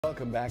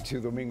Welcome back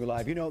to Domingo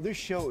Live. You know, this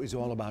show is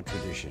all about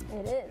tradition.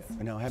 It is.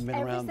 You know, I've been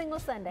every around single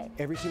Sunday.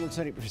 Every single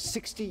Sunday for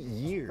 60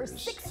 years. For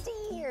 60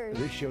 years.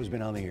 This show's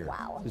been on the air.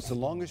 Wow. It's the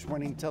longest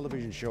running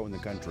television show in the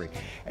country.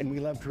 And we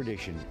love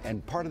tradition.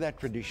 And part of that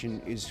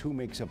tradition is who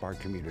makes up our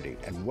community.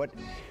 And what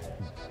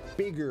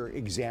bigger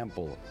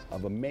example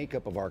of a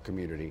makeup of our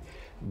community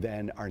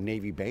than our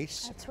Navy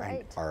base. That's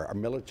right. And our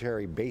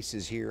military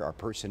bases here, our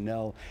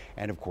personnel,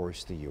 and of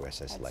course the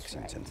USS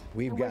Lexington.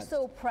 Right. We're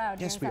so proud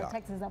here in South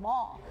Texas of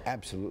all.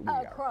 Absolutely.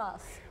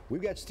 Across.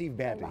 We've got Steve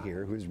Banta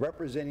here, who's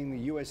representing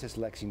the USS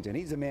Lexington.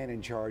 He's the man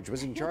in charge,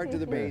 was in charge of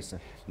the base,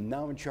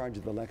 now in charge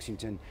of the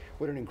Lexington.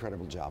 What an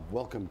incredible job.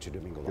 Welcome to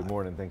Domingo Live. Good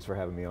morning. Thanks for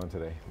having me on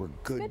today. We're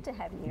good. It's good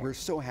to have you here. We're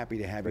so happy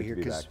to have you here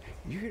because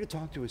you're here to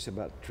talk to us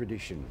about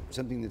tradition,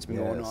 something that's been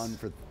going on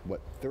for,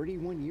 what,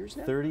 31 years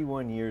now?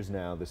 31 years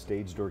now, the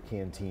Stage Door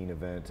Canteen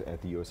event at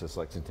the USS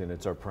Lexington.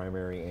 It's our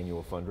primary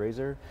annual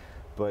fundraiser.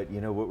 But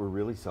you know what we're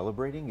really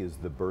celebrating is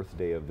the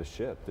birthday of the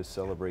ship. This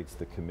celebrates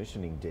the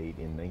commissioning date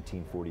in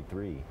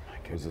 1943.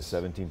 It was the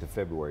 17th of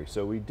February.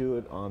 So we do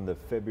it on the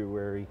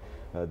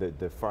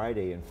the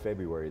Friday in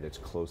February that's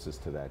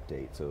closest to that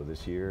date. So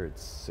this year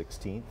it's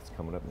 16th. It's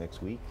coming up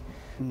next week,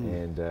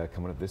 and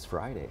coming up this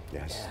Friday.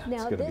 Yes, now,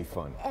 it's going to be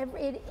fun.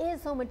 It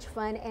is so much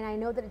fun, and I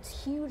know that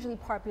it's hugely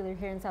popular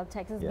here in South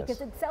Texas because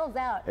it sells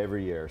out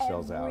every year.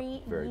 Sells out.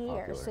 Very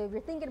popular. So if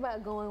you're thinking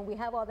about going, we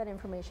have all that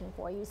information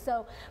for you.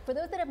 So for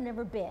those that have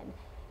never been,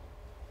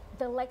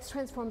 the Lex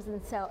transforms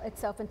itself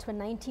into a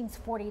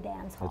 1940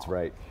 dance hall. That's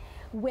right.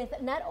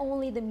 With not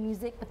only the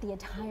music, but the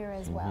attire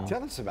as well.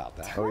 Tell us about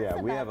that. Oh yeah,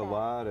 we have a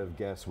lot of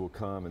guests will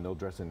come and they'll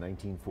dress in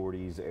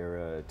 1940s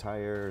era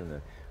attire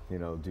and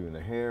doing the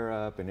hair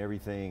up and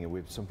everything.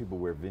 And some people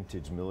wear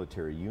vintage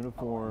military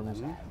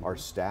uniforms. Our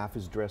staff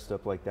is dressed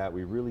up like that.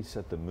 We really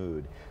set the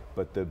mood.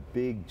 But the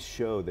big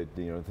show that,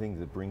 the thing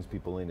that brings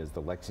people in is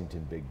the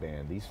Lexington Big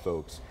Band. These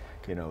folks,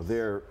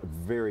 they're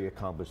very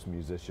accomplished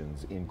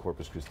musicians in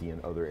Corpus Christi and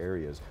other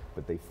areas,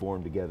 but they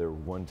form together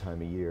one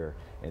time a year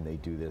and they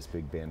do this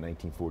big band,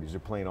 1940s. They're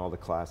playing all the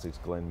classics,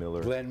 Glenn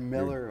Miller. Glenn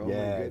Miller, oh my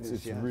goodness.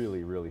 It's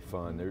really, really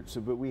fun.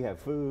 But we have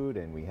food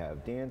and we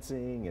have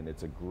dancing and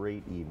it's a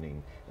great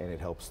evening and it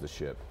helps the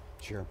ship.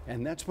 Sure,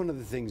 and that's one of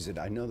the things that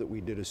I know that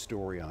we did a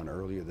story on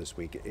earlier this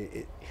week.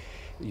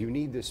 You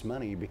need this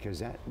money because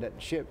that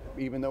ship,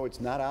 even though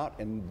it's not out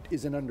and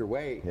isn't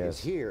underway, is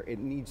here. It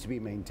needs to be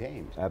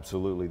maintained.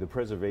 Absolutely. The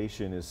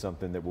preservation is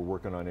something that we're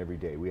working on every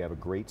day. We have a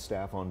great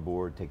staff on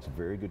board, takes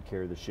very good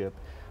care of the ship,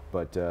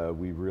 but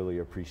we really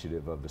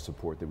appreciative of the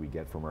support that we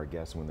get from our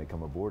guests when they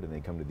come aboard and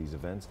they come to these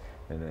events,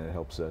 and it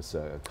helps us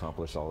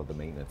accomplish all of the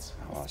maintenance.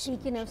 Awesome.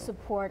 Speaking of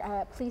support,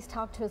 please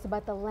talk to us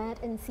about the Land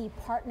and Sea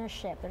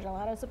Partnership. There's a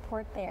lot of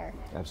support there.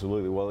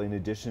 Absolutely. Well, in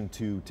addition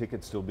to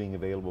tickets still being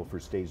available for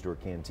Stage Door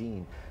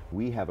Canteen,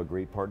 we have a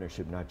great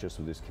partnership not just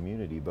with this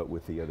community, but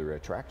with the other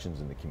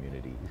attractions in the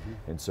community.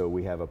 And so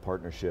we have a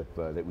partnership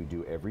that we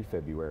do every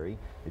February.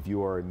 If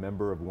you are a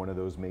member of one of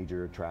those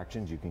major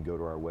attractions, you can go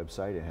to our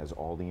website. It has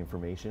all the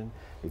information.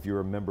 If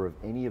you're a member of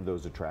any of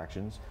those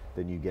attractions,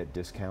 then you get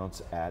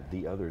discounts at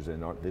the others.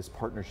 And this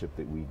partnership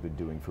that we've been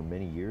doing for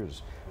many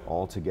years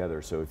all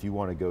together. So if you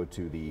want to go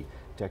to the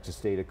Texas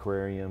State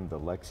Aquarium, the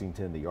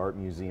Lexington, the Art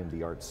Museum,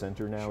 the Art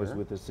Center now is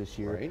with us this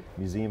year,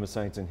 Museum of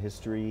Science and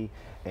History,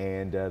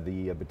 and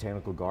the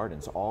Botanical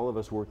Gardens. All of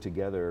us work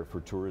together for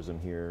tourism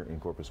here in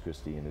Corpus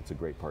Christi, and it's a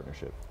great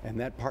partnership. And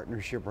that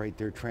partnership right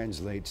there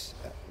translates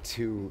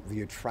to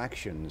the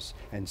attractions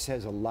and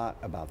says a lot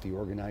about the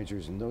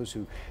organizers and those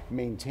who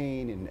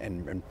maintain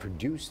and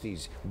produce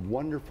these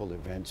wonderful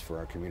events for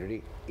our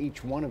community.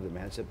 Each one of them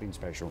has something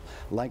special,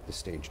 like the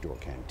Stage Door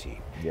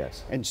Canteen.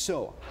 Yes. And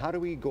so, how do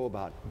we go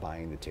about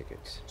buying the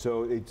tickets?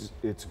 So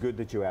it's good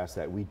that you asked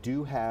that. We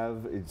do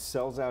have, it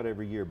sells out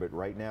every year, but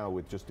right now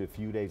with just a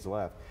few days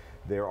left,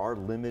 there are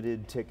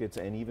limited tickets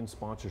and even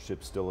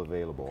sponsorships still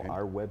available.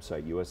 Our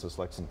website,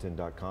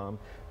 USSLexington.com,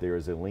 there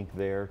is a link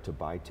there to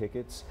buy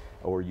tickets,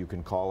 or you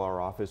can call our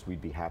office.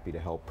 We'd be happy to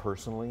help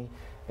personally,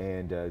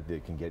 and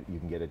you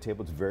can get a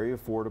table. It's very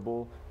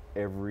affordable.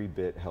 Every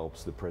bit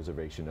helps the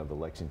preservation of the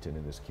Lexington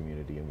in this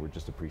community, and we're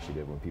just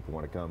appreciative when people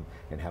want to come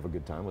and have a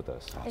good time with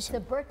us. Awesome. It's the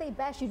birthday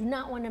bash you do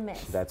not want to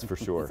miss. That's for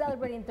sure.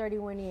 Celebrating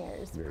 31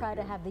 years. Proud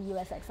to have the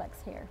USX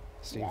here.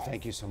 Steve,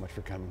 thank you so much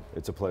for coming.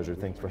 It's a pleasure.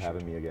 Thanks for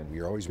having me again.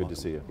 You're always good welcome.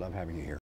 to see you. Love having you here.